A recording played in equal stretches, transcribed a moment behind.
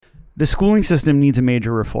the schooling system needs a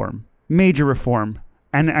major reform.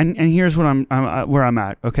 And here's what I'm where I'm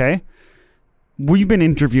at. Okay, we've been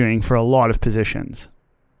interviewing for a lot of positions.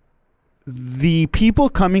 The people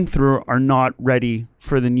coming through are not ready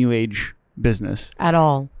for the new age business At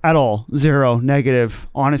all. Zero, negative.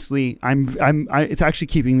 Honestly, it's actually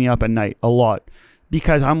keeping me up at night a lot,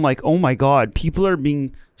 because I'm like, oh my God, people are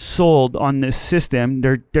being sold on this system.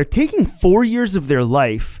 They're taking 4 years of their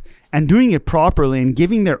life and doing it properly and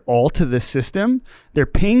giving their all to the system. They're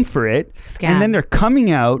paying for it. Scam. And then they're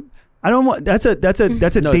coming out. I don't want, that's a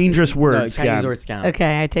dangerous word. No, can't use the word scam.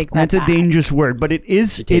 Okay, I take that That's back. a dangerous word, but it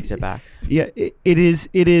is. She takes it back. Yeah, it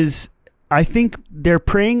is. I think they're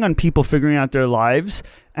preying on people figuring out their lives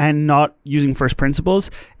and not using first principles.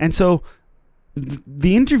 And so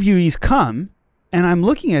the interviewees come, and I'm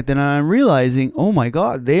looking at them and I'm realizing, oh my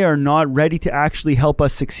God, they are not ready to actually help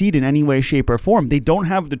us succeed in any way, shape, or form. They don't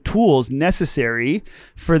have the tools necessary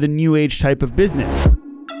for the new age type of business.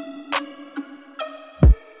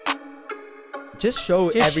 Just show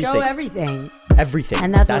everything. Everything.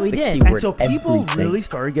 And that's what we the did. keyword, And so people everything. really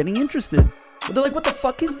started getting interested. They're like, what the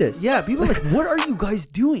fuck is this? Yeah, people are like, what are you guys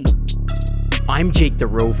doing? I'm Jake the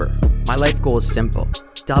Rover. My life goal is simple.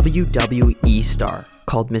 WWE star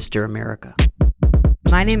called Mr. America.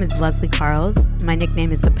 My name is Leslie Carls. My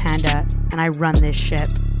nickname is the Panda, and I run this ship.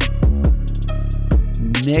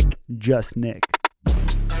 Nick, just Nick.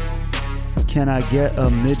 Can I get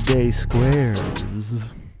a midday squares?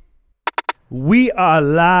 We are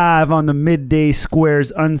live on the Midday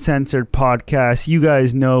Squares Uncensored podcast. You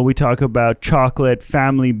guys know we talk about chocolate,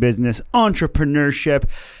 family business, entrepreneurship,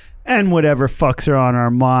 and whatever fucks are on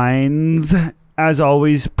our minds. As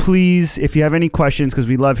always, please, if you have any questions, because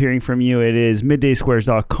we love hearing from you, it is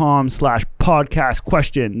middaysquares.com/podcast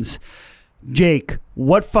questions. Jake,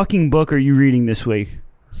 what fucking book are you reading this week?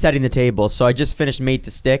 Setting the Table. So I just finished Made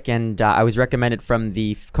to Stick, and I was recommended from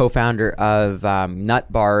the co-founder of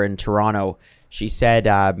Nut Bar in Toronto. She said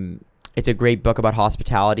it's a great book about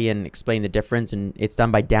hospitality and explain the difference, and it's done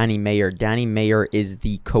by Danny Mayer. Danny Mayer is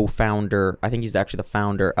the co-founder, I think he's actually the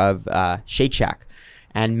founder of Shake Shack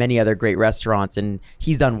and many other great restaurants, and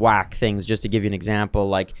he's done whack things. Just to give you an example,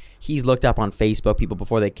 like he's looked up on Facebook people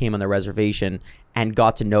before they came on the reservation and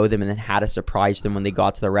got to know them, and then had to surprise them when they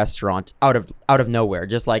got to the restaurant out of nowhere.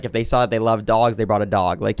 Just like if they saw that they love dogs, they brought a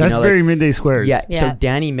dog. Like, that's very Midday Squares. Yeah. So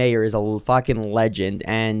Danny Mayer is a fucking legend,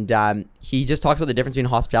 and he just talks about the difference between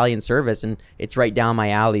hospitality and service, and it's right down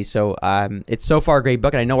my alley. So it's so far a great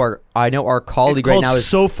book, and I know our colleague It's right called now is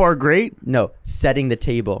So Far Great. No, Setting the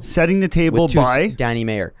Table. Setting the Table with by Danny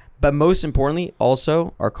Mayer. But most importantly,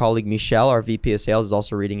 also, our colleague Michelle, our VP of Sales, is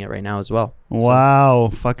also reading it right now as well. Wow.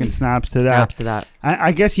 Fucking snaps to that. Snaps to that.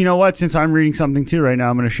 I guess, you know what? Since I'm reading something too right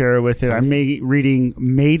now, I'm going to share it with you. I'm reading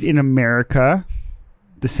Made in America,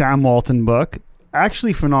 the Sam Walton book.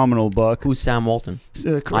 Actually, phenomenal book. Who's Sam Walton?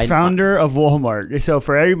 Founder of Walmart. So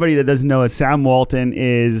for everybody that doesn't know it, Sam Walton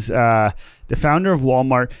is the founder of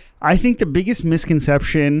Walmart. I think the biggest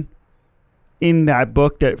misconception in that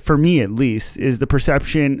book, that for me at least, is the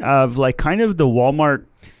perception of like kind of the Walmart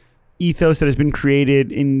ethos that has been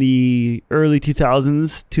created in the early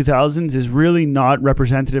 2000s is really not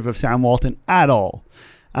representative of Sam Walton at all.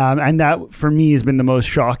 And that for me has been the most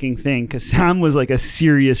shocking thing, because Sam was like a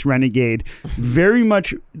serious renegade. Very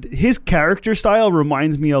much his character style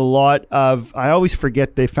reminds me a lot of, I always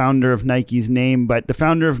forget the founder of Nike's name, but the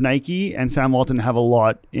founder of Nike and Sam Walton have a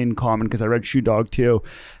lot in common, because I read Shoe Dog too.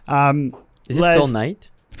 Is it Phil Knight?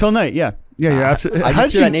 Phil Knight, yeah. Yeah, you're absolutely. I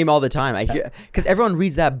just hear that name all the time. I hear, because everyone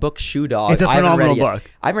reads that book, Shoe Dog. It's a phenomenal book.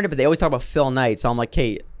 I haven't read it, but they always talk about Phil Knight. So I'm like,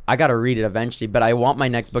 hey, I got to read it eventually. But I want my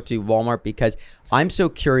next book to be Walmart, because I'm so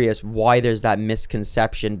curious why there's that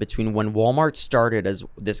misconception between when Walmart started as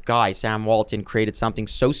this guy, Sam Walton, created something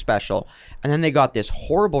so special, and then they got this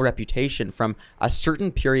horrible reputation from a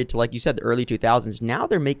certain period to, like you said, the early 2000s. Now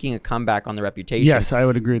they're making a comeback on the reputation. Yes, I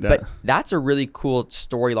would agree with that. But that's a really cool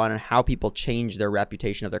storyline on how people change their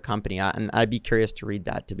reputation of their company. And I'd be curious to read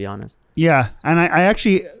that, to be honest. Yeah, and I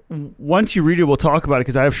actually, once you read it, we'll talk about it,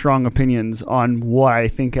 because I have strong opinions on why I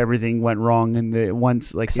think everything went wrong. And the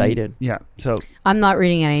once like excited. So I'm not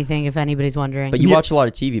reading anything, if anybody's wondering. But you watch a lot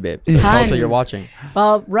of TV, babe. So tell us what you're watching.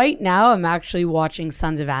 Well, right now I'm actually watching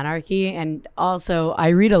Sons of Anarchy, and also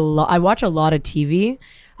I watch a lot of TV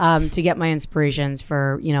to get my inspirations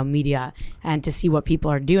for, media and to see what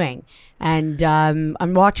people are doing. And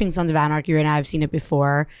I'm watching Sons of Anarchy right now. I've seen it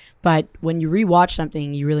before, but when you rewatch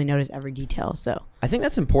something, you really notice every detail. So I think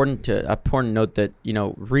that's important to note that,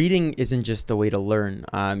 reading isn't just the way to learn.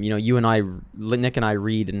 You and I, Nick and I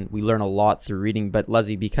read and we learn a lot through reading. But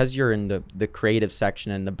Leslie, because you're in the creative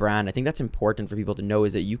section and the brand, I think that's important for people to know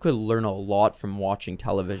is that you could learn a lot from watching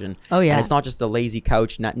television. Oh, yeah. And it's not just the lazy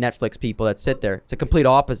couch Netflix people that sit there. It's a complete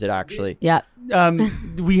opposite, actually. yeah.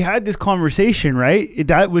 We had this conversation, right?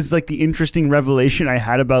 That was like the interesting revelation I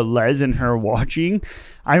had about Les and her watching.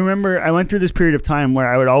 I remember I went through this period of time where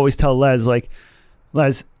I would always tell Les,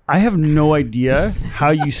 Les, I have no idea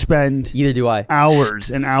how you spend Either do I.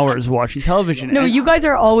 hours and hours watching television. No, And you guys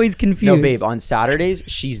are always confused. No, babe, on Saturdays,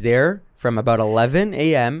 she's there from about 11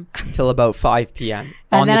 a.m. till about 5 p.m.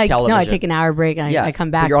 And on then the television. I take an hour break and I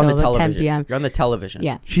come but back you're on till the about 10 television. p.m. You're on the television.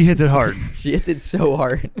 Yeah. She hits it hard. She hits it so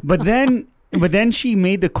hard. But then she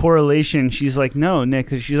made the correlation. She's like, no, Nick,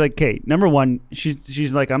 'cause she's like, okay, number one,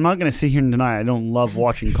 she's like, I'm not going to sit here and deny I don't love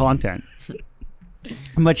watching content.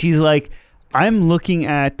 But she's like, I'm looking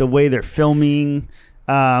at the way they're filming,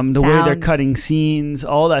 the way they're Sound. cutting scenes,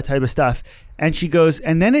 all that type of stuff. And she goes,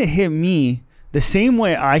 and then it hit me the same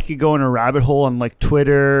way I could go in a rabbit hole on like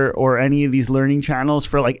Twitter or any of these learning channels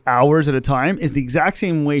for like hours at a time is the exact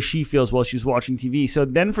same way she feels while she's watching TV. So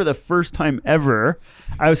then for the first time ever,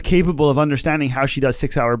 I was capable of understanding how she does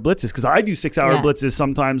 6-hour blitzes, because I do 6-hour Yeah. blitzes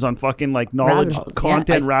sometimes on fucking like knowledge Rabbit holes,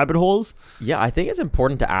 content rabbit holes. Yeah, I think it's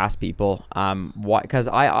important to ask people why, because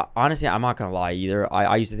I honestly, I'm not gonna lie either.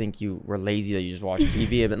 I used to think you were lazy that you just watch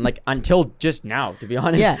TV, but like until just now, to be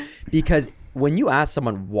honest. Yeah. Because when you ask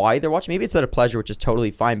someone why they're watching, maybe it's out of pleasure, which is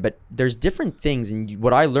totally fine. But there's different things, and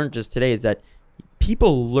what I learned just today is that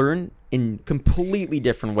people learn in completely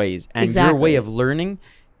different ways, and your way of learning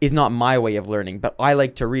is not my way of learning. But I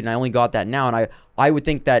like to read, and I only got that now, and I would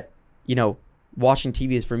think that watching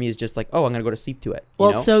TV is for me is just like, oh, I'm gonna go to sleep to it.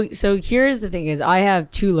 Well, so here's the thing: is I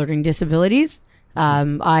have 2 learning disabilities.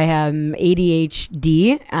 I have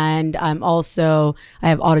ADHD, and I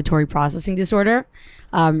have auditory processing disorder.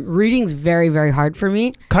 Reading's very, very hard for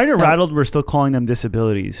me. Kind of rattled we're still calling them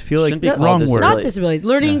disabilities. Feel like Shouldn't be called wrong word. disability. Not disabilities.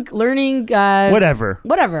 Learning. Whatever.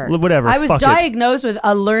 Whatever. I was fuck it. diagnosed with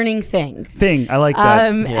a learning thing. I like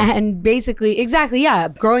that. And basically, exactly, yeah.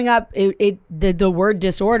 Growing up, the word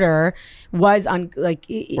disorder was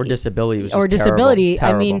or disability was just or disability.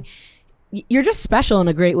 terrible. I mean, you're just special in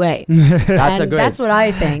a great way. That's That's what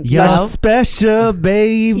I think. You're special,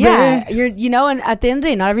 baby. Yeah, and at the end of the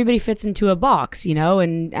day, not everybody fits into a box,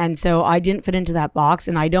 and so I didn't fit into that box,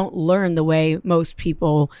 and I don't learn the way most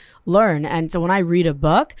people learn. And so when I read a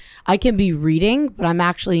book, I can be reading, but I'm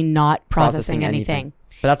actually not processing anything.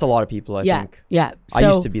 But that's a lot of people, I think. Yeah. I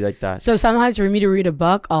used to be like that. So sometimes for me to read a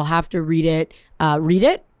book, I'll have to read it,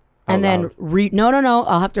 and then loud. read. No.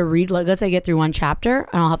 I'll have to read. Like, let's say I get through one chapter,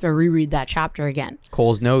 and I'll have to reread that chapter again.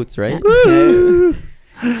 Cole's notes, right?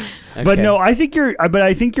 But no, I think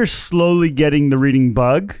you're slowly getting the reading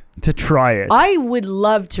bug to try it. I would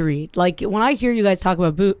love to read. Like when I hear you guys talk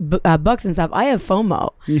about books and stuff, I have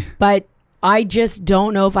FOMO, but I just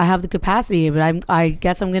don't know if I have the capacity. But I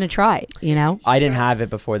guess I'm gonna try. I didn't have it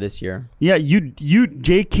before this year. Yeah,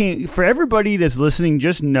 Jay can't. For everybody that's listening,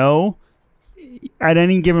 just know, at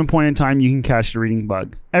any given point in time, you can catch the reading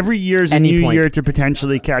bug. Every year is a new year to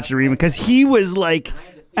potentially catch the reading, because he was like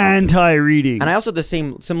anti-reading. And I also have the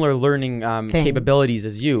similar learning capabilities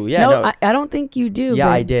as you. Yeah, no. I don't think you do. Yeah,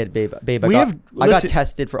 babe. I did, babe. I got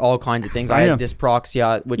tested for all kinds of things. I had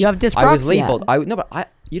dyspraxia, which you have dyspraxia. I was labeled. But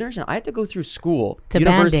you don't understand. I had to go through school,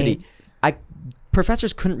 university.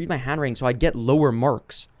 Professors couldn't read my handwriting, so I'd get lower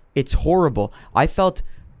marks. It's horrible.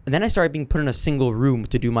 And then I started being put in a single room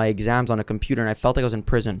to do my exams on a computer, and I felt like I was in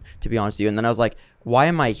prison, to be honest with you. And then I was like, why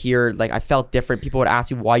am I here? Like, I felt different. People would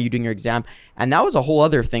ask me, why are you doing your exam? And that was a whole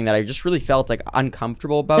other thing that I just really felt like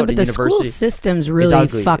uncomfortable about but in the university. school system's really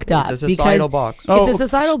fucked up. It's a societal box. It's a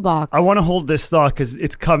societal box. I want to hold this thought because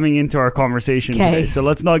it's coming into our conversation today. So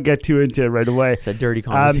let's not get too into it right away. It's a dirty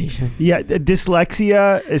conversation.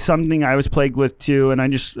 Dyslexia is something I was plagued with too, and I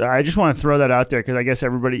just want to throw that out there because I guess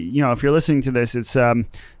everybody, if you're listening to this, it's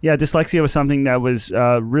dyslexia was something that was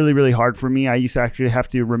really, really hard for me. I used to actually have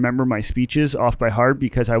to remember my speeches off by heart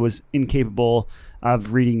because I was incapable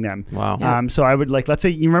of reading them. Wow. So I would let's say,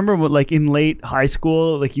 you remember what, like in late high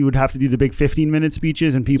school, you would have to do the big 15-minute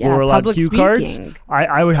speeches and people were allowed cue cards.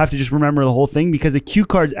 I would have to just remember the whole thing because the cue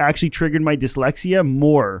cards actually triggered my dyslexia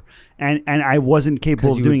more. And I wasn't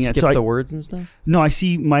capable of doing it. So the words and stuff? No, I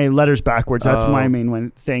see my letters backwards. That's my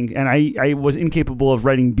main thing. And I was incapable of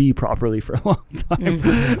writing B properly for a long time.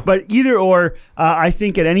 Mm-hmm. But either or, I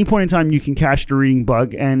think at any point in time you can catch the reading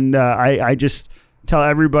bug. And I just tell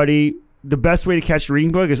everybody, the best way to catch a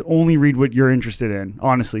reading book is only read what you're interested in.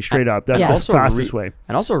 Honestly, straight up. That's Yeah. the Also fastest way.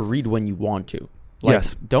 And also read when you want to. Like,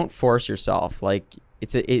 Yes. Don't force yourself. Like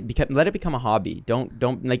let it become a hobby.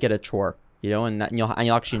 Don't make it a chore. And you'll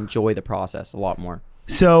actually enjoy the process a lot more.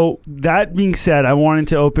 So that being said, I wanted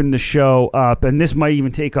to open the show up, and this might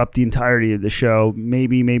even take up the entirety of the show.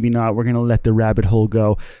 Maybe, maybe not. We're going to let the rabbit hole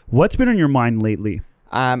go. What's been on your mind lately?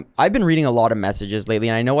 I've been reading a lot of messages lately,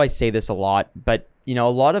 and I know I say this a lot, but a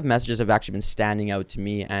lot of messages have actually been standing out to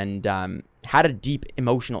me and had a deep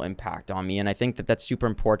emotional impact on me, and I think that that's super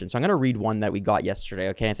important. So I'm going to read one that we got yesterday.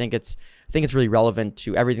 Okay, I think it's really relevant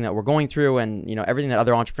to everything that we're going through, and everything that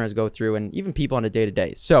other entrepreneurs go through, and even people on a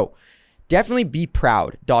day-to-day. So. Definitely be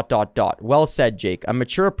proud, ... Well said, Jake. A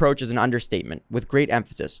mature approach is an understatement with great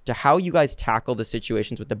emphasis to how you guys tackle the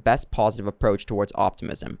situations with the best positive approach towards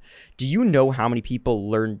optimism. Do you know how many people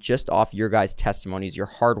learn just off your guys' testimonies, your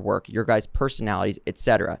hard work, your guys' personalities,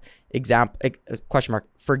 etc.? Question mark.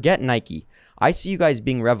 Forget Nike. I see you guys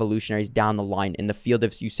being revolutionaries down the line in the field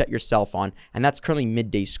if you set yourself on, and that's currently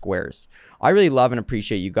Midday Squares. I really love and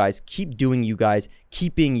appreciate you guys. Keep doing you guys,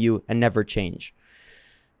 keep being you, and never change.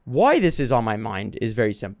 Why this is on my mind is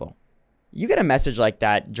very simple. You get a message like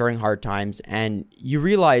that during hard times and you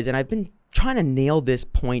realize, and I've been trying to nail this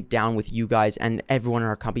point down with you guys and everyone in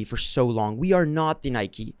our company for so long. We are not the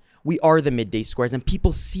Nike. We are the Midday Squares, and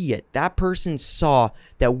people see it. That person saw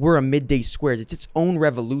that we're a Midday Squares. It's its own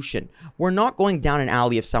revolution. We're not going down an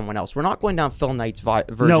alley of someone else. We're not going down Phil Knight's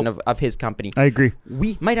version of his company. I agree.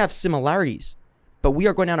 We might have similarities, but we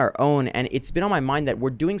are going down our own, and it's been on my mind that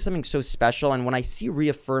we're doing something so special. And when I see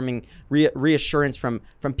reassurance from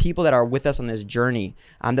people that are with us on this journey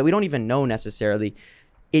that we don't even know necessarily,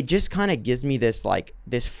 it just kind of gives me this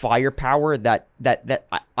firepower that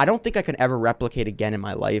I don't think I can ever replicate again in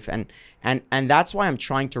my life. And that's why I'm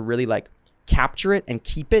trying to really capture it and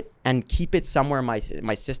keep it somewhere in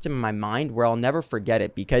my system, in my mind, where I'll never forget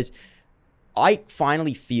it, because I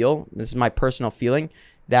finally feel, this is my personal feeling,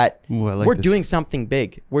 that we're doing something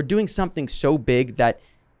big. We're doing something so big that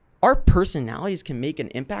our personalities can make an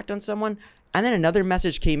impact on someone. And then another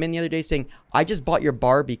message came in the other day saying, I just bought your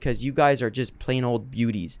bar because you guys are just plain old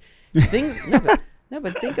beauties. But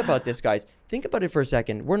think about this, guys. Think about it for a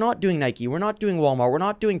second. We're not doing Nike. We're not doing Walmart. We're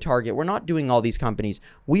not doing Target. We're not doing all these companies.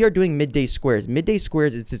 We are doing Midday Squares. Midday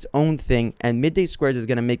Squares is its own thing, and Midday Squares is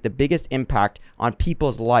going to make the biggest impact on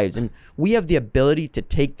people's lives. And we have the ability to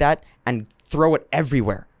take that and throw it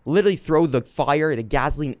everywhere. Literally throw the fire, the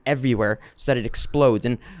gasoline everywhere so that it explodes.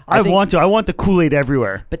 And I want the Kool-Aid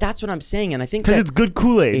everywhere. But that's what I'm saying, and I think because it's good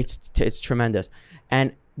Kool-Aid. It's tremendous.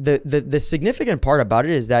 And the significant part about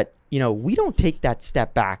it is that we don't take that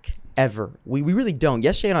step back ever. We really don't.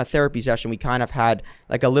 Yesterday on a therapy session, we kind of had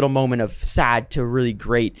a little moment of sad to really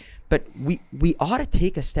great. But we ought to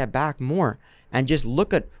take a step back more and just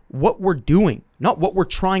look at what we're doing, not what we're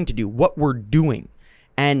trying to do, what we're doing.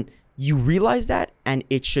 And you realize that, and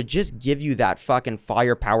it should just give you that fucking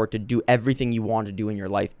firepower to do everything you want to do in your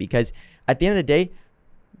life. Because at the end of the day,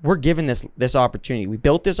 we're given this opportunity. We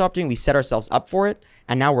built this opportunity. We set ourselves up for it.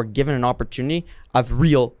 And now we're given an opportunity of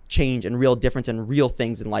real change and real difference and real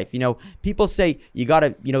things in life. People say you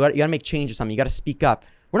gotta make change or something. You gotta speak up.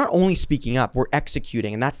 We're not only speaking up, we're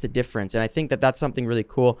executing. And that's the difference. And I think that that's something really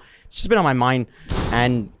cool. It's just been on my mind.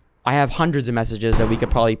 And I have hundreds of messages that we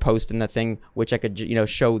could probably post in the thing, which I could,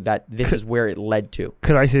 show that this is where it led to.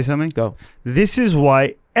 Could I say something? Go. This is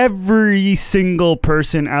why every single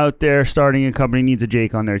person out there starting a company needs a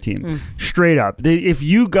Jake on their team. Straight up. If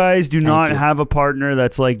you guys do not have a partner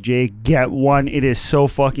that's like Jake, get one. It is so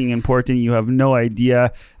fucking important. You have no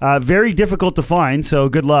idea. Very difficult to find, so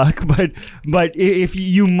good luck. But if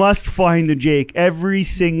you must find a Jake, every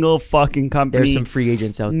single fucking company. There's some free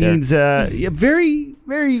agents out there. Needs very,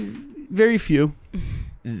 very, very few.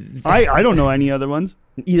 I don't know any other ones.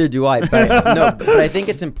 Either do I. But I think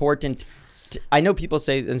it's important. I know people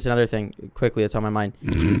say, this is another thing, quickly, it's on my mind.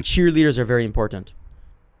 Cheerleaders are very important.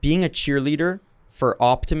 Being a cheerleader for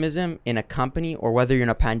optimism in a company, or whether you're in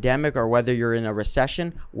a pandemic or whether you're in a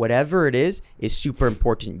recession, whatever it is super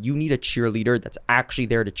important. You need a cheerleader that's actually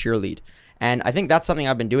there to cheerlead. And I think that's something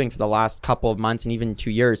I've been doing for the last couple of months and even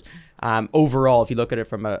 2 years. Overall, if you look at it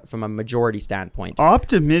from a majority standpoint.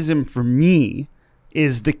 Optimism for me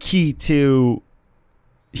is the key to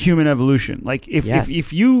human evolution. Like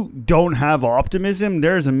if you don't have optimism,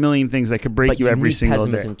 there's a million things that could break But you every need single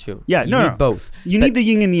pessimism day. too. Yeah, you no, need both. You But need the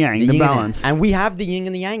yin and the yang, the yin balance. and we have the yin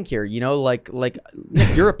and the yang here. You know, like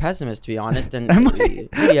Nick, you're a pessimist, to be honest. And Am I?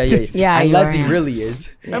 Yeah, and you Leslie are. really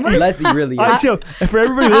is. Leslie really is. So for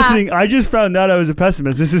everybody listening, I just found out I was a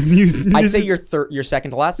pessimist. This is news. I'd say you're third. You're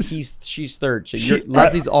second to last. She's third. So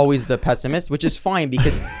Leslie's always the pessimist, which is fine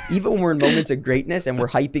because even when we're in moments of greatness and we're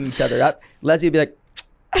hyping each other up, Leslie will be like,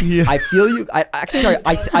 Yeah. I feel you. I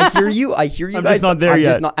hear you. I hear you I'm guys. just not there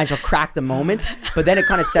yet. And she'll crack the moment, but then it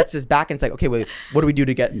kind of sets us back, and it's like, okay, wait, what do we do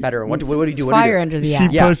to get better? What do you do? What do Fire you do? under the She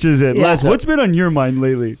axe. Yeah. pushes it. Yeah. Les, what's been on your mind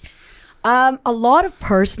lately? A lot of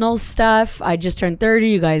personal stuff. I just turned 30.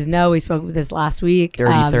 You guys know we spoke about this last week.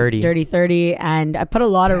 Dirty 30. Dirty 30. And I put a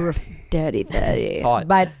lot of dirty 30. It's hot.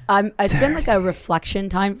 But it's been like a reflection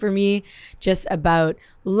time for me, just about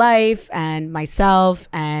life and myself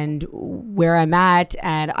and where I'm at.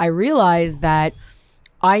 And I realized that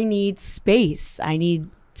I need space. I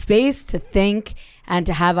need space to think and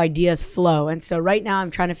to have ideas flow. And so right now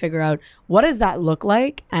I'm trying to figure out what does that look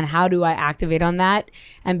like and how do I activate on that?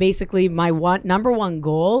 And basically my number one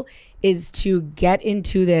goal is to get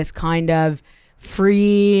into this kind of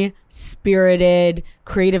free, spirited,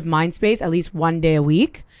 creative mind space at least one day a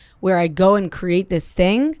week where I go and create this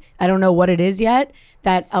thing. I don't know what it is yet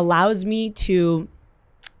that allows me to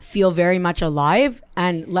feel very much alive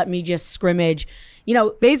and let me just scrimmage. You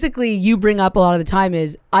know, basically you bring up a lot of the time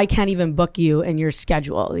is I can't even book you in your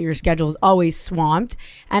schedule. Your schedule is always swamped,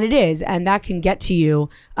 and it is, and that can get to you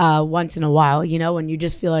once in a while, you know, when you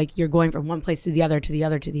just feel like you're going from one place to the other, to the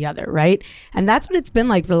other, to the other, right? And that's what it's been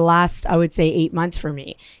like for the last, I would say, 8 months for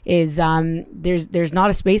me is there's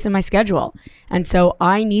not a space in my schedule. And so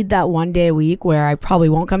I need that one day a week where I probably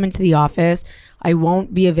won't come into the office. I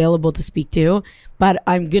won't be available to speak to, but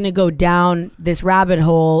I'm going to go down this rabbit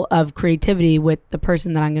hole of creativity with the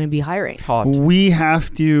person that I'm going to be hiring. Hot. We have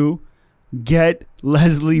to get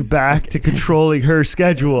Leslie back to controlling her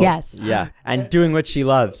schedule. Yes. Yeah, and doing what she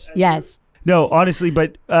loves. Yes. No, honestly,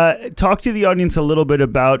 but talk to the audience a little bit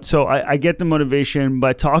about, so I get the motivation,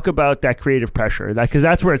 but talk about that creative pressure, because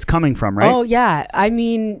that's where it's coming from, right? Oh, yeah. I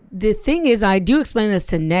mean, the thing is, I do explain this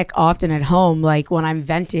to Nick often at home, like when I'm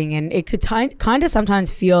venting, and it could kind of sometimes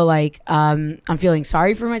feel like I'm feeling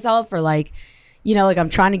sorry for myself or like, you know, like I'm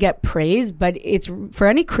trying to get praise, but it's for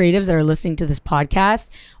any creatives that are listening to this podcast,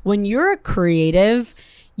 when you're a creative,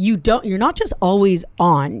 you're not just always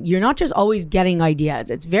on, you're not just always getting ideas.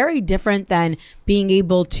 It's very different than being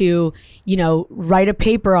able to, you know, write a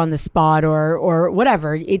paper on the spot or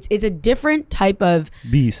whatever. It's a different type of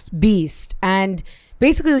beast. And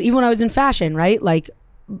basically, even when I was in fashion, right? Like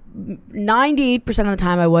 98% of the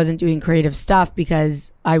time I wasn't doing creative stuff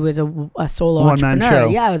because I was a solo entrepreneur. Show.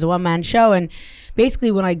 Yeah, it was a one-man show. And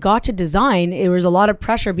basically when I got to design, it was a lot of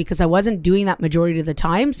pressure because I wasn't doing that majority of the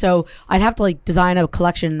time. So I'd have to like design a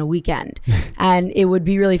collection in a weekend and it would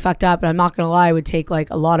be really fucked up. And I'm not going to lie, I would take like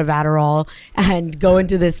a lot of Adderall and go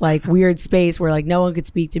into this like weird space where like no one could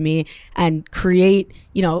speak to me and create,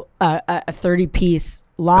 you know, a 30-piece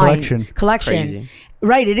collection. Crazy.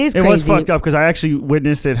 Right, it is crazy. It was fucked up because I actually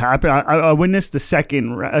witnessed it happen. I witnessed the third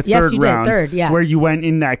you did, round, third, yeah. where you went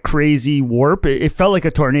in that crazy warp. It felt like a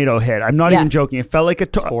tornado hit. I'm not even joking. It felt like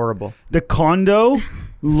Horrible. The condo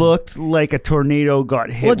looked like a tornado got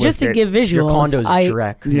hit. Well, just to give visuals, Your condo's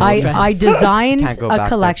direct. No I offense. designed Can't go a back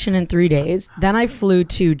collection in 3 days. Then I flew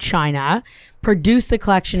to China, produced the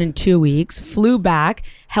collection in 2 weeks, flew back,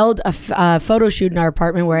 held a photo shoot in our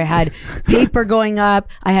apartment where I had paper going up.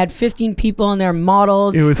 I had 15 people in there,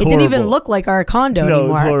 models. It was It didn't even horrible. look like our condo No, anymore.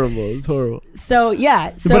 it was horrible. It was horrible. So,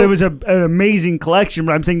 yeah. So, But it was an amazing collection.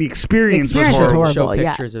 But I'm saying the experience was Experience was horrible. horrible. Show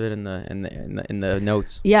yeah. pictures of it in the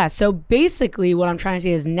notes. Yeah, so basically what I'm trying to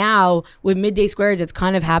say is now with Midday Squares, it's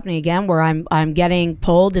kind of happening again where I'm getting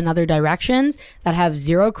pulled in other directions that have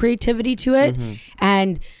zero creativity to it.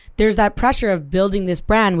 And there's that pressure of building this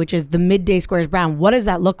brand, which is the Midday Squares brand. What does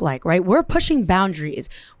that look like, right? We're pushing boundaries.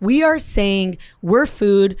 We are saying we're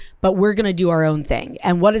food, but we're going to do our own thing.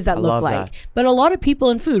 And what does that look love like? that. But a lot of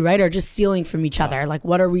people in food, right, are just stealing from each other. Like,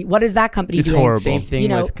 what is that company It's doing? horrible. Same thing You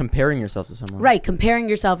know, with comparing yourself to someone. Right, comparing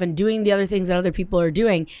yourself and doing the other things that other people are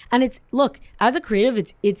doing. And it's, look, as a creative,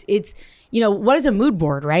 it's you know, what is a mood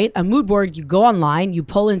board, right? A mood board, you go online, you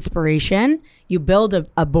pull inspiration, you build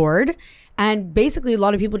a board, And basically a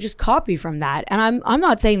lot of people just copy from that. And I'm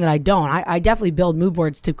not saying that I don't. I definitely build mood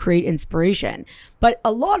boards to create inspiration. But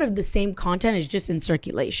a lot of the same content is just in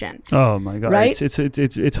circulation. Oh my God. Right?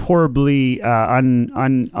 It's horribly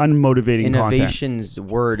unmotivating Innovation's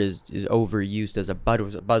word is overused as a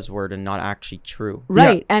buzzword and not actually true.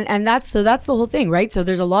 Right. Yeah. And that's the whole thing, right? So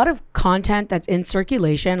there's a lot of content that's in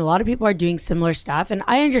circulation. A lot of people are doing similar stuff. And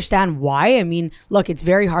I understand why. I mean, look, it's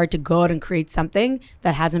very hard to go out and create something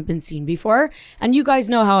that hasn't been seen before. And you guys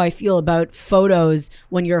know how I feel about photos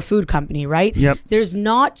when you're a food company, right? Yep. There's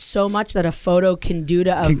not so much that a photo can do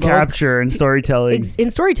to capture in storytelling. In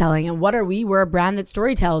storytelling. And what are we? We're a brand that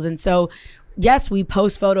storytells. And so yes, we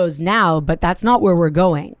post photos now, but that's not where we're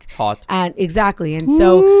going. Hot. And exactly. And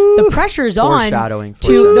so the pressure's on Foreshadowing.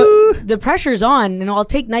 The pressure's on, and I'll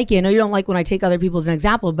take Nike. I know you don't like when I take other people as an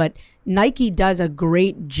example, but Nike does a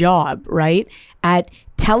great job, right, at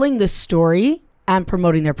telling the story and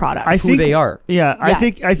promoting their product. Who they are. Yeah, I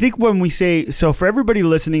think when we say, so for everybody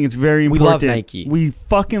listening, it's very important. We love Nike. We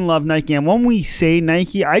fucking love Nike. And when we say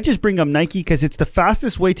Nike, I just bring up Nike because it's the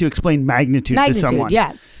fastest way to explain magnitude to someone.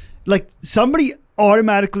 Yeah. Like somebody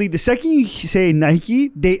automatically, the second you say Nike,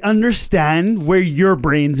 they understand where your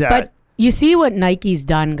brain's at. But you see what Nike's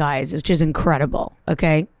done, guys, which is incredible.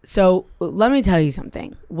 Okay. So let me tell you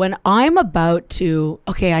something. When I'm about to,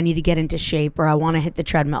 I need to get into shape or I want to hit the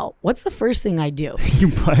treadmill, what's the first thing I do? You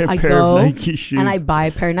buy a pair of Nike shoes. And I buy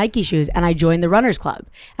a pair of Nike shoes and I join the Runners Club.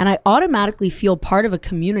 And I automatically feel part of a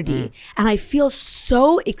community. And I feel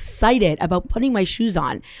so excited about putting my shoes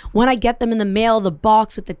on. When I get them in the mail, the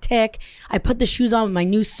box with the tick, I put the shoes on with my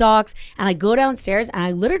new socks and I go downstairs and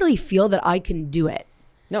I literally feel that I can do it.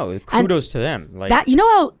 No, kudos to them. Like that, you know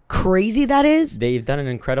how crazy that is? They've done an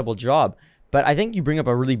incredible job. But I think you bring up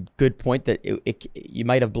a really good point that you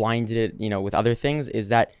might have blinded it, with other things, is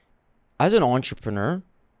that as an entrepreneur,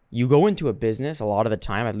 you go into a business a lot of the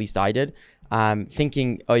time, at least I did,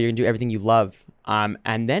 thinking, you're going to do everything you love.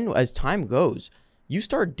 And then as time goes, you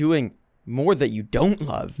start doing more that you don't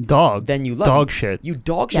love than you love. Dog shit. You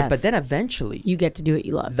dog shit, but then eventually you get to do what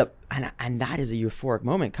you love. And that is a euphoric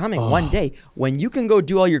moment coming one day when you can go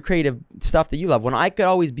do all your creative stuff that you love. When I could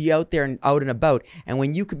always be out there and out and about, and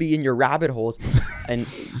when you could be in your rabbit holes, and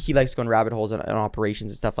he likes going rabbit holes and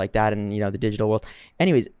operations and stuff like that, and the digital world.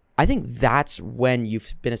 Anyways, I think that's when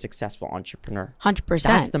you've been a successful entrepreneur. 100%.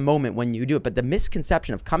 That's the moment when you do it. But the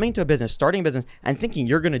misconception of coming to a business, starting a business, and thinking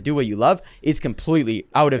you're going to do what you love is completely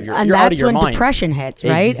out of your mind. And that's when depression hits,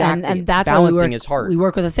 right? Exactly. And that's balancing why is hard. We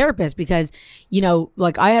work with a therapist because,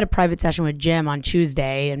 like I had a private session with Jim on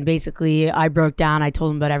Tuesday, and basically I broke down. I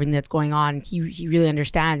told him about everything that's going on. He really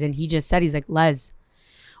understands, and he just said, he's like, Les,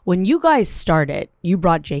 when you guys started, you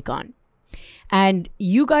brought Jake on, and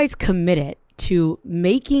you guys committed to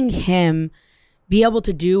making him be able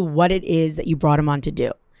to do what it is that you brought him on to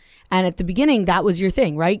do. And at the beginning, that was your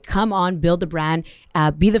thing, right? Come on, build a brand,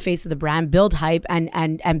 be the face of the brand, build hype,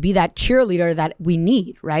 and be that cheerleader that we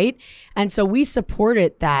need, right? And so we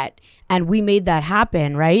supported that, and we made that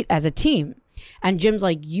happen, right, as a team. And Jim's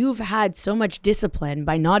like, you've had so much discipline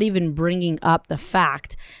by not even bringing up the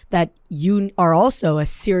fact that you are also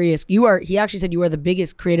he actually said you are the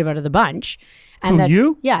biggest creative out of the bunch. And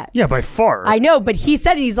you? Yeah. Yeah, by far. I know, but he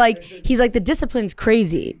said, he's like, the discipline's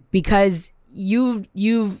crazy because you've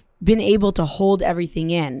been able to hold everything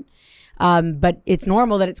in. But it's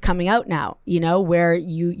normal that it's coming out now, where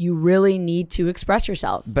you really need to express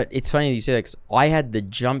yourself. But it's funny that you say that, 'cause I had the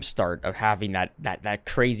jump start of having that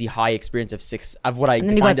crazy high experience of what I and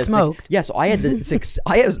then you got smoked. Yeah, so I had the six.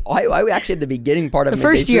 I actually had the beginning part of the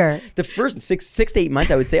first year. The first six to 8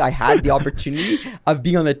 months, I would say I had the opportunity of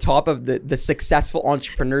being on the top of the successful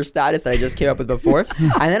entrepreneur status that I just came up with before,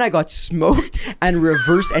 and then I got smoked and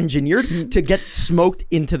reverse engineered to get smoked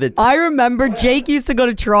into the. I remember Jake used to go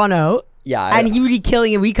to Toronto. Yeah, and he would be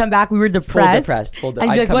killing it. We come back, we were depressed. And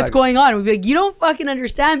he'd be like, what's going on? We'd be like, you don't fucking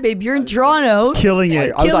understand, babe. You're in Toronto. Killing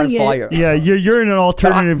it. I was on fire. Yeah, you're in an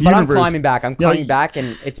alternative universe. But I'm climbing back. I'm climbing back,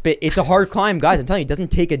 and it's a hard climb, guys. I'm telling you, it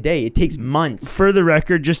doesn't take a day. It takes months. For the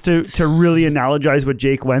record, just to really analogize what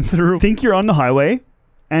Jake went through, think you're on the highway,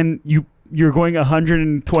 and you're going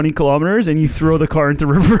 120 kilometers and you throw the car into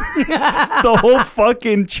reverse.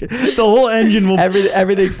 the whole engine will...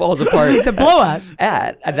 Everything falls apart. It's a blow up.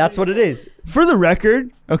 Yeah, and that's what it is. For the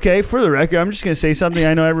record, I'm just going to say something.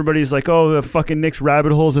 I know everybody's like, the fucking Nick's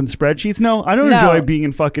rabbit holes and spreadsheets. No, I don't enjoy being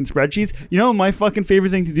in fucking spreadsheets. You know what my fucking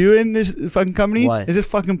favorite thing to do in this fucking company? What? Is this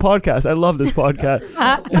fucking podcast. I love this podcast.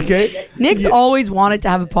 Okay? Nick's always wanted to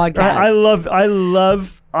have a podcast.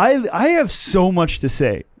 I have so much to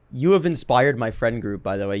say. You have inspired my friend group,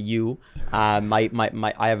 by the way. I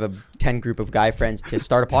have a 10 group of guy friends to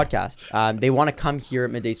start a podcast. They want to come here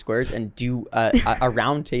at Midday Squares and do a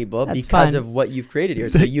round table because of what you've created here.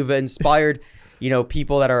 So you've inspired,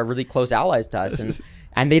 people that are really close allies to us,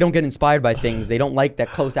 and they don't get inspired by things. They don't like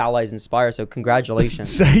that close allies inspire. So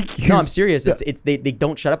congratulations. Thank you. No, I'm serious. They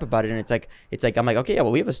don't shut up about it, and it's like I'm like, okay, yeah,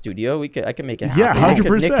 well, we have a studio. I can make it happen. Yeah,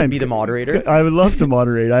 100%. Nick can be the moderator. I would love to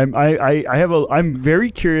moderate. I'm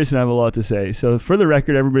very curious and I have a lot to say. So for the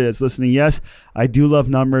record, everybody that's listening, yes, I do love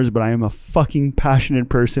numbers, but I am a fucking passionate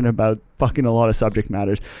person about fucking a lot of subject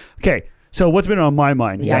matters. Okay. So what's been on my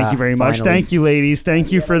mind? Yeah, Thank you very much. finally. Thank you, ladies.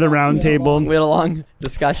 Thank you for the round table. We had a long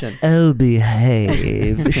discussion. I'll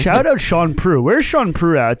behave. Shout out Sean Prue. Where's Sean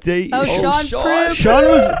Prue at? Sean Prue. Sean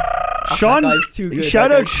was... Sean, That guy's too good.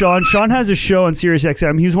 shout out Sean. Sean has a show on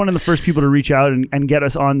SiriusXM. He was one of the first people to reach out and get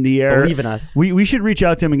us on the air. Believe in us. We should reach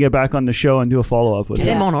out to him and get back on the show and do a follow-up with Get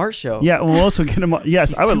him. him on our show. Yeah, we'll also get him on.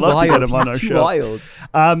 Yes, He's I would too love to get wild. him on He's our too show.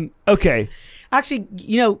 wild. Okay. Actually,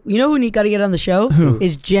 you know who got to get on the show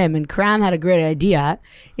is Jim, and Cram had a great idea,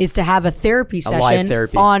 is to have a therapy live session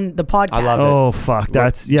therapy. on the podcast. I love it. Oh fuck,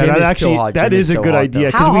 that's Jim that is actually so hot. that Jim is is a so good hot, idea though.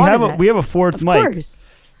 because How we hot have is a it? we have a fourth Of mic. course.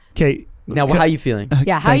 Okay. Now, how are you feeling?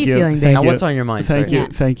 Yeah, how are Thank you feeling, Thank babe? Now, you. what's on your mind? Thank Sorry.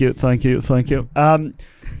 you, thank you.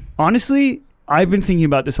 Honestly, I've been thinking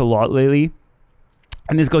about this a lot lately,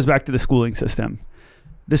 and this goes back to the schooling system.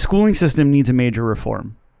 The schooling system needs a major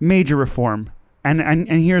reform. And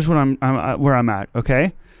here's what I'm where I'm at.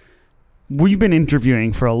 Okay, we've been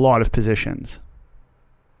interviewing for a lot of positions.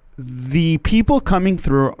 The people coming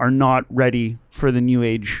through are not ready for the new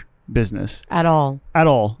age business At all. at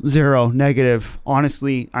all. Zero, negative.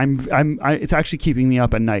 Honestly, it's actually keeping me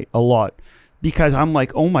up at night a lot because I'm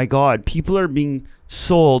like, oh my God, people are being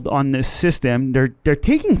sold on this system. They're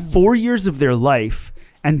taking 4 years of their life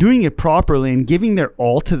and doing it properly and giving their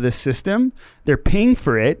all to the system. They're paying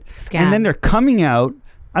for it, Scam. and then they're coming out.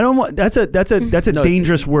 I don't want. That's a No,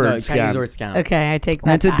 dangerous word. No, you can't use the Scam. word scam. Okay, I take that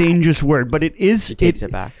That's a back. dangerous word, but it is. She takes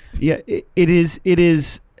it back. Yeah, it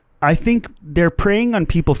is. I think they're preying on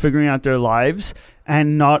people figuring out their lives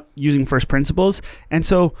and not using first principles. And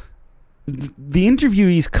so the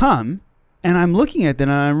interviewees come, and I'm looking at them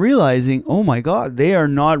and I'm realizing, oh my God, they are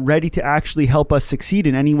not ready to actually help us succeed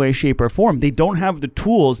in any way, shape, or form. They don't have the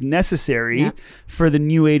tools necessary Yeah. for the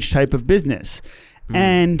new age type of business.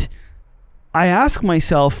 And I ask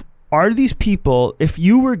myself, are these people, if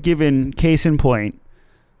you were given, case in point,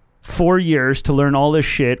 4 years to learn all this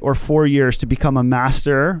shit or 4 years to become a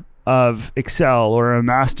master of Excel or a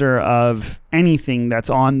master of anything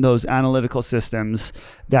that's on those analytical systems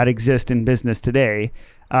that exist in business today,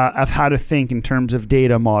 of how to think in terms of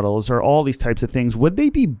data models or all these types of things, would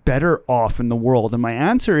they be better off in the world? And my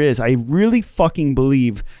answer is, I really fucking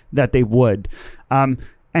believe that they would. And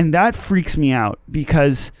that freaks me out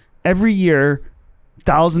because every year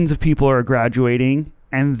thousands of people are graduating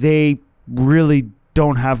and they really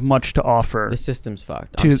don't have much to offer. The system's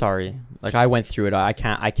fucked. I'm sorry. Like, I went through it. I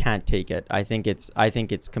can't take it. I think it's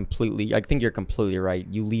completely. I think you're completely right.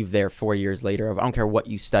 You leave there 4 years later. I don't care what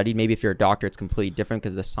you studied. Maybe if you're a doctor, it's completely different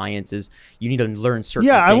because the sciences, you need to learn certain.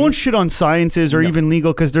 Yeah, things. I won't shit on sciences or No. even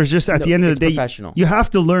legal because there's just at the end of the day, professional. you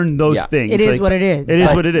have to learn those Yeah. things. It is Like, what it is. It is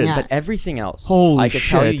But- what it is. yeah. But everything else, Holy I could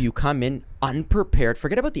tell shit. you come in unprepared.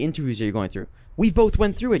 Forget about the interviews that you're going through. We both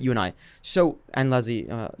went through it, you and I. So, and Leslie,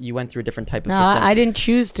 you went through a different type of No, system. I didn't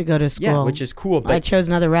choose to go to school. Yeah, which is cool. I But chose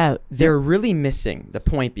another route. they're really missing the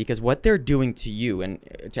point because what they're doing to you and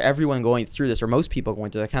to everyone going through this, or most people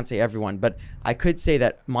going through this, I can't say everyone, but I could say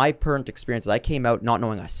that my current experience is I came out not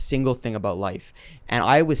knowing a single thing about life. And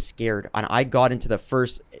I was scared. And I got into the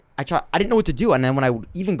first... I didn't know what to do, and then when I would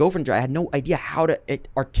even go for an interview, I had no idea how to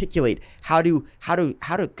articulate, how to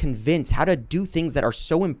convince, how to do things that are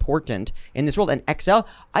so important in this world. And Excel,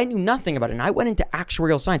 I knew nothing about it, and I went into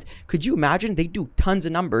actuarial science. Could you imagine? They do tons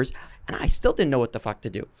of numbers, and I still didn't know what the fuck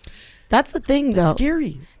to do. That's the thing, That's though.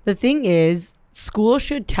 scary. The thing is, school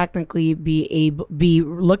should technically be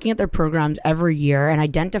looking at their programs every year and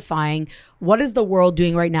identifying what is the world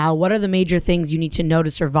doing right now, what are the major things you need to know to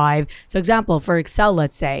survive. So example, for Excel,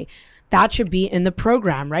 let's say, that should be in the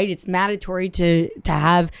program, right? It's mandatory to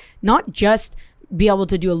have not just be able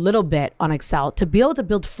to do a little bit on Excel, to be able to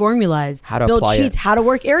build formulas, How to build apply sheets, it. how to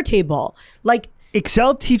work Airtable. Like,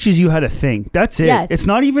 Excel teaches you how to think. That's it. Yes. It's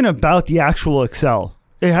not even about the actual Excel.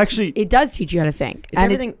 It actually... it does teach you how to think. It's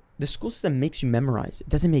everything. The school system makes you memorize. It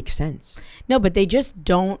doesn't make sense. No, but they just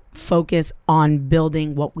don't focus on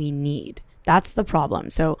building what we need. That's the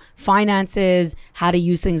problem. So finances, how to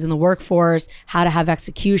use things in the workforce, how to have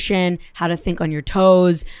execution, how to think on your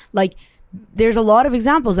toes. Like, there's a lot of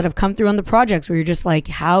examples that have come through on the projects where you're just like,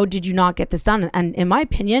 how did you not get this done? And in my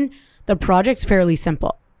opinion, the project's fairly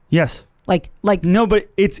simple. Yes. Like No, but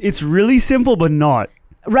it's really simple, but not.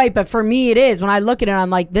 Right, but for me it is. When I look at it,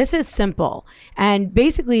 I'm like, this is simple. And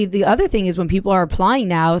basically the other thing is when people are applying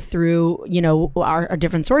now through, our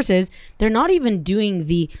different sources, they're not even doing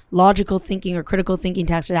the logical thinking or critical thinking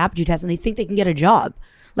test or the aptitude test, and they think they can get a job.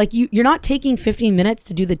 Like you're not taking 15 minutes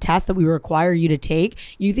to do the test that we require you to take.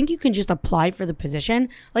 You think you can just apply for the position?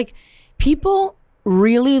 Like people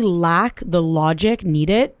really lack the logic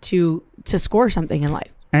needed to score something in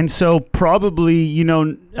life. And so probably,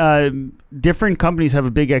 different companies have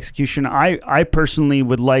a big execution. I personally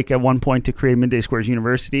would like at one point to create Midday Squares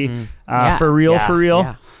University for real.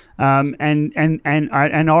 Yeah.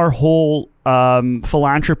 And our whole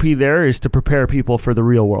philanthropy there is to prepare people for the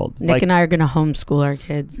real world. Nick and I are going to homeschool our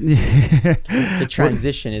kids. The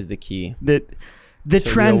transition is the key. The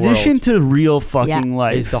transition to real fucking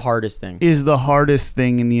life is the hardest thing. Is the hardest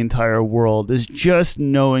thing in the entire world, is just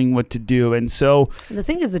knowing what to do. And so the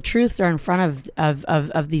thing is, the truths are in front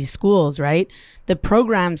of these schools, right? The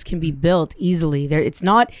programs can be built easily. It's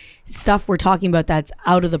not stuff we're talking about that's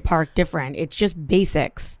out of the park different. It's just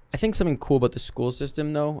basics. I think something cool about the school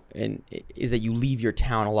system, though, is that you leave your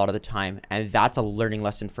town a lot of the time. And that's a learning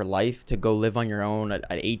lesson for life, to go live on your own at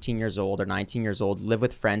 18 years old or 19 years old, live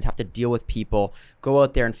with friends, have to deal with people, go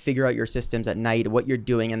out there and figure out your systems at night, what you're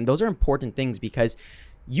doing. And those are important things because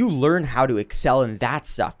you learn how to excel in that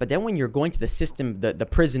stuff. But then when you're going to the system, the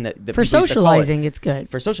prison, for socializing, it's good.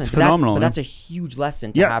 For socializing, it's phenomenal. But that's a huge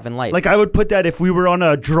lesson to have in life. Like I would put that if we were on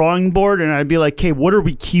a drawing board and I'd be like, okay, what are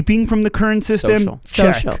we keeping from the current system?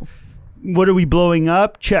 Social. What are we blowing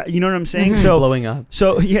up? Check. You know what I'm saying? Mm-hmm. So blowing up.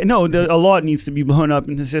 So a lot needs to be blown up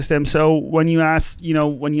in the system. So when you ask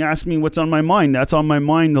me what's on my mind, that's on my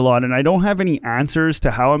mind a lot. And I don't have any answers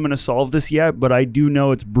to how I'm going to solve this yet, but I do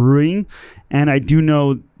know it's brewing, and I do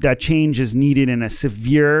know that change is needed in a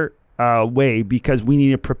severe way, because we need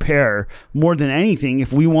to prepare more than anything.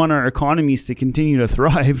 If we want our economies to continue to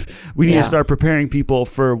thrive, we need to start preparing people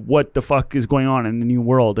for what the fuck is going on in the new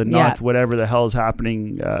world, and not whatever the hell is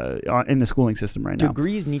happening in the schooling system right now.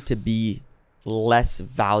 Degrees need to be less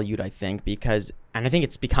valued, I think, and I think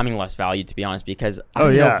it's becoming less valued, to be honest, because I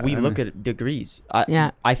don't know if we look at degrees.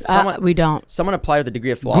 We don't. Someone applied with a degree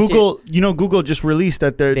of philosophy. Google just released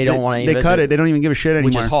that they don't want any. They cut it. They don't even give a shit anymore.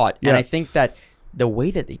 Which is hot. Yeah. And I think that the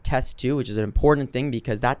way that they test too, which is an important thing,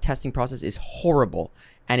 because that testing process is horrible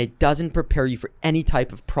and it doesn't prepare you for any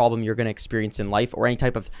type of problem you're going to experience in life or any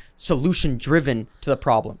type of solution driven to the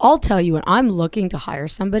problem. I'll tell you, when I'm looking to hire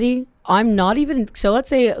somebody, I'm not even, so let's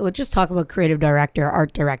just talk about creative director,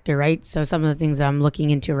 art director, right? So some of the things that I'm looking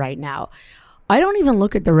into right now, I don't even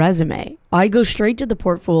look at the resume. I go straight to the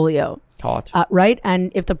portfolio. Right?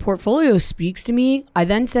 And if the portfolio speaks to me, I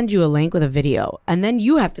then send you a link with a video, and then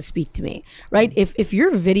you have to speak to me, right? If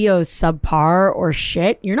your video is subpar or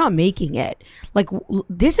shit, you're not making it. Like,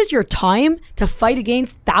 this is your time to fight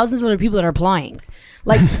against thousands of other people that are applying.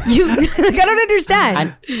 Like, you, like, I don't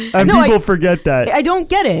understand. And people forget that. I don't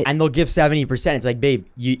get it. And they'll give 70%. It's like, babe,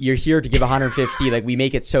 you're here to give 150. Like, we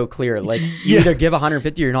make it so clear. Like, you either give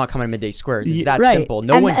 150 or you're not coming to Midday Squares. It's that simple.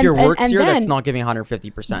 No one here works here that's not giving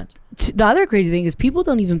 150%. The other crazy thing is people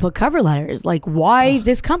don't even put cover letters. Like, why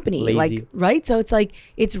this company? Lazy. Like, right? So it's like,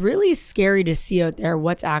 it's really scary to see out there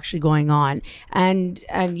what's actually going on. And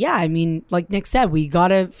yeah, I mean, like Nick said, we got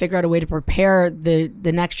to figure out a way to prepare the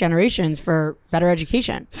next generations for better education.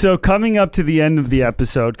 So coming up to the end of the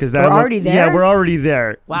episode, because we're already there. Yeah, we're already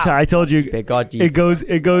there. Wow. So I told you,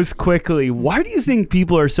 it goes quickly. Why do you think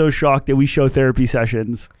people are so shocked that we show therapy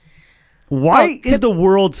sessions? Why is the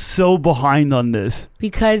world so behind on this?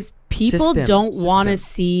 Because people don't want to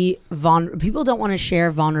see people don't want to share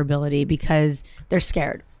vulnerability because they're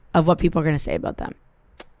scared of what people are going to say about them.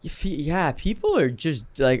 Yeah, people are just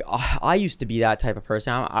like, I used to be that type of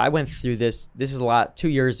person. I went through this is a lot 2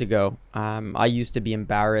 years ago. I used to be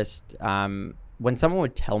embarrassed when someone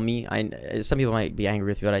would tell me. Some people might be angry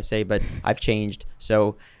with what I say, but I've changed,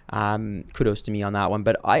 so kudos to me on that one.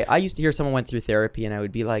 But I used to hear someone went through therapy and I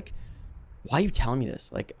would be like, why are you telling me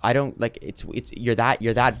this? Like, I don't, like, it's you're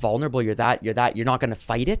that vulnerable, you're not going to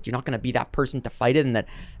fight it, you're not going to be that person to fight it. And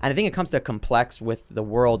I think it comes to a complex with the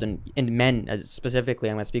world and men specifically,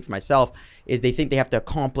 I'm going to speak for myself, is they think they have to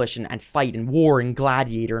accomplish and fight and war and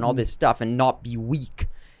gladiator and all this stuff and not be weak.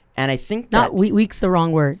 And I think that... weak's the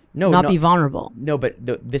wrong word. Not be vulnerable. No, but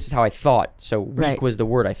this is how I thought. So weak was the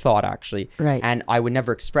word I thought, actually. Right. And I would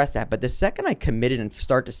never express that. But the second I committed and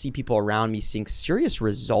start to see people around me seeing serious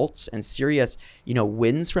results and serious,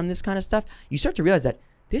 wins from this kind of stuff, you start to realize that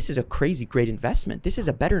this is a crazy great investment. This is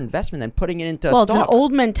a better investment than putting it into Well, a stock. it's an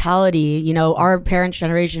old mentality, you know, our parents'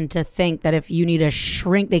 generation, to think that if you need a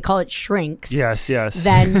shrink, they call it shrinks. Yes.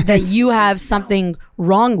 Then that you have something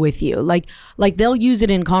wrong with you. Like they'll use it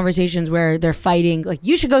in conversations where they're fighting. Like,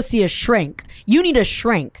 you should go see a shrink. You need a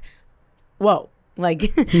shrink. Whoa. Like,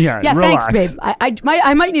 Yeah, thanks, relax. babe.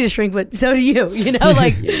 I might need a shrink, but so do you. You know,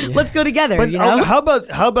 like, let's go together. But you know, how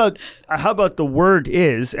about the word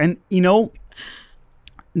is, and you know,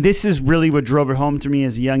 this is really what drove it home to me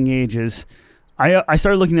as a young age. Is I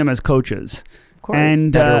started looking at them as coaches. of course.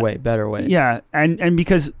 And better way. yeah, and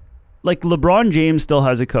because like LeBron James still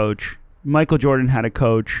has a coach, Michael Jordan had a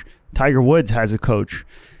coach, Tiger Woods has a coach.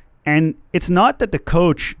 And it's not that the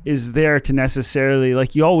coach is there to necessarily,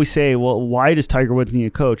 like you always say, well, why does Tiger Woods need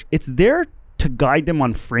a coach? It's there to guide them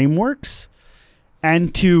on frameworks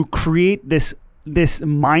and to create this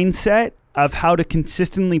mindset of how to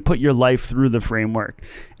consistently put your life through the framework.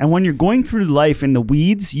 And when you're going through life in the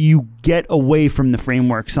weeds, you get away from the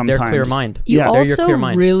framework sometimes. They're clear mind. You Yeah. They're your also clear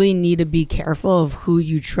mind. really need to be careful of who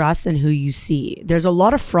you trust and who you see. There's a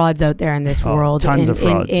lot of frauds out there in this world. tons of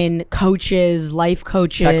frauds. In coaches, life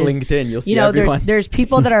coaches. Check LinkedIn. You'll see You know, everyone. there's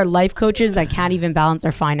people that are life coaches that can't even balance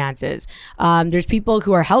their finances. There's people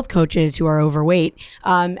who are health coaches who are overweight.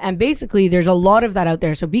 And basically, there's a lot of that out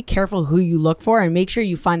there. So be careful who you look for and make sure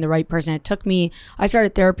you find the right person. I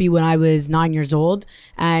started therapy when I was 9 years old,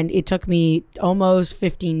 and it took me almost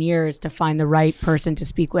 15 years to find the right person to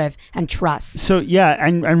speak with and trust. So yeah,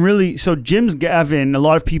 and really, so Jim's Gavin. A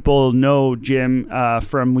lot of people know Jim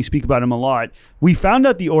from, we speak about him a lot. We found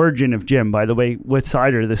out the origin of Jim, by the way, with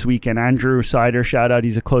Cider this weekend. Andrew Cider, shout out.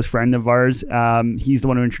 He's a close friend of ours. He's the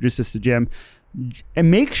one who introduced us to Jim.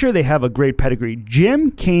 And make sure they have a great pedigree.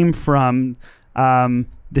 Jim came from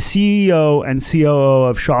the CEO and COO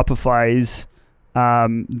of Shopify's.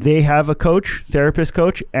 They have a coach, therapist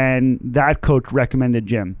coach, and that coach recommended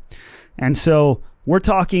Jim. And so we're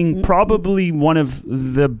talking probably one of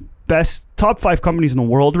the best top 5 companies in the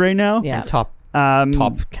world right now. Yeah. And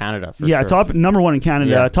top Canada for Yeah, sure. top number 1 in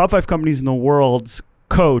Canada. Yeah. Top 5 companies in the world's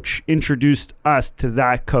coach introduced us to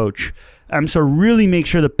that coach. So really make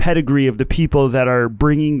sure the pedigree of the people that are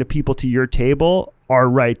bringing the people to your table are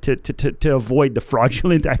right to avoid the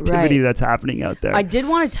fraudulent activity Right. that's happening out there. I did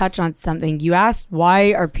want to touch on something. You asked,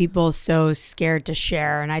 why are people so scared to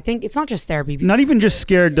share? And I think it's not just therapy. Not even just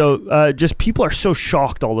scared though. Just people are so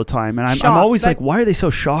shocked all the time, and I'm Shocked, always but- like, why are they so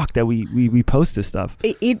shocked that we post this stuff?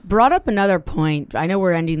 It brought up another point. I know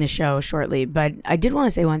we're ending the show shortly, but I did want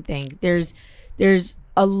to say one thing. There's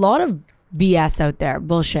a lot of BS out there,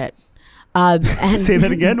 bullshit. And Say that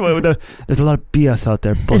again. There's a lot of BS out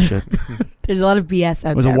there. Bullshit. There's a lot of BS out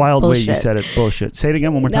there. It was a wild way bullshit. you said it. Bullshit. Say it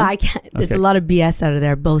again one more No, time. I can't. There's Okay. a lot of BS out of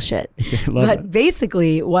there. Bullshit. Love But it.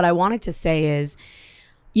 basically, what I wanted to say is,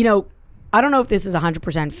 you know, I don't know if this is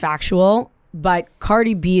 100% factual, but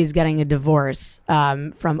Cardi B is getting a divorce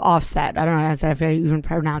from Offset. I don't know if I even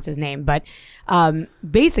pronounce his name, but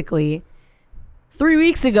basically, 3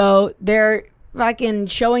 weeks ago, they're fucking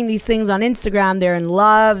showing these things on Instagram. They're in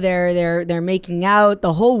love. They're making out.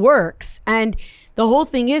 The whole works. And the whole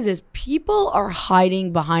thing is people are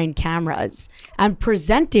hiding behind cameras and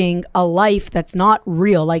presenting a life that's not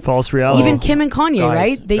real. Like False reality. even Kim and Kanye,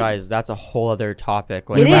 right? Guys, that's a whole other topic. It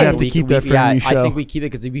might have is. to keep that for a new I show. think we keep it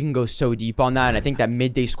because we can go so deep on that, and I think that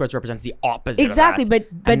Midday Squares represents the opposite. Exactly, of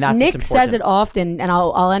that. but And that's Nick what's says it important. often, and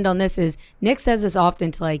I'll end on this. Is Nick says this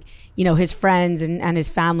often to, like, you know, his friends and his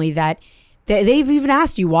family, that they've even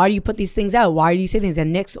asked you, why do you put these things out? Why do you say things?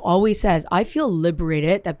 And Nick always says, I feel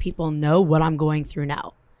liberated that people know what I'm going through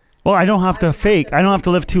now. Well, I don't have to fake. I don't have to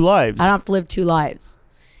live 2 lives. I don't have to live 2 lives.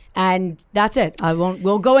 And that's it.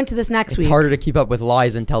 We'll go into this next It's week. harder to keep up with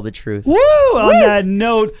lies than tell the truth. Woo! On that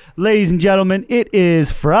note, ladies and gentlemen, it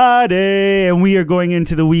is Friday, and we are going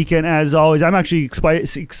into the weekend as always. I'm actually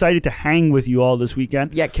excited to hang with you all this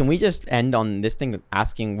weekend. Yeah, can we just end on this thing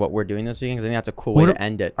asking what we're doing this weekend? 'Cause I think that's a cool way What to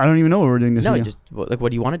end it. I don't even know what we're doing this No, weekend. just like, what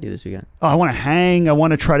do you want to do this weekend? Oh, I want to hang. I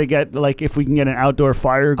want to try to get, like, if we can get an outdoor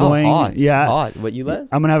fire going. Oh, hot. Yeah. Hot. What, you Les?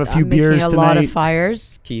 I'm going to have a few I'm beers making a tonight. lot of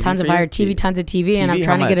fires, TV tons of for you? fire, tons of TV, and I'm TV,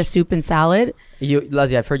 trying how to get a much? soup and salad.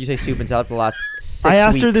 Leslie, I've heard you say soup and salad for the last 6 I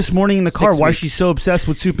asked her weeks. this morning in the 6 car why weeks. she's so obsessed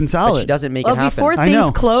with soup and But salad. she doesn't make Well, it happen. before I things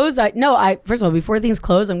know. close, first of all, before things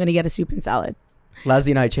close, I'm going to get a soup and salad.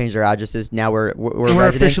 Leslie and I changed our addresses. Now we're We're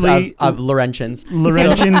residents officially- of Laurentians.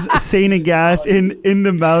 Laurentians, St. Agath in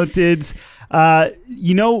the mountains.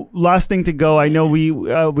 You know, last thing to go. I know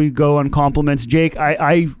we go on compliments. Jake,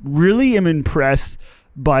 I really am impressed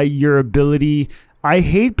by your ability. I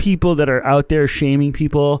hate people that are out there shaming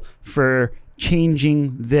people for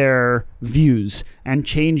changing their views and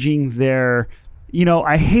changing their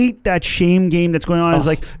I hate that shame game that's going on. It's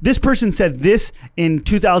like, this person said this in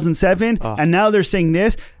 2007, and now they're saying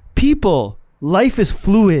this. People, life is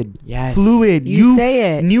fluid. Yes. Fluid. You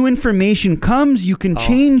say it. New information comes. You can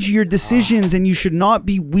change your decisions, and you should not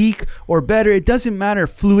be weak or better. It doesn't matter.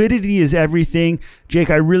 Fluidity is everything. Jake,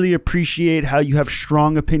 I really appreciate how you have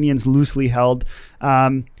strong opinions loosely held.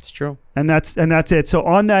 It's true. And that's it. So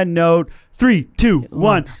on that note, 3, 2,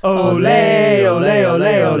 1. Ole, ole, ole,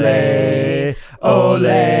 ole.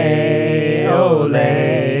 Ole,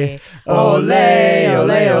 ole. Ole,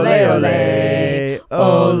 ole, ole, ole.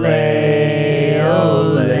 Ole,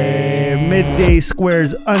 ole. Midday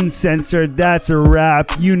Squares Uncensored. That's a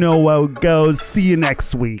wrap. You know how it goes. See you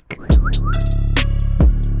next week.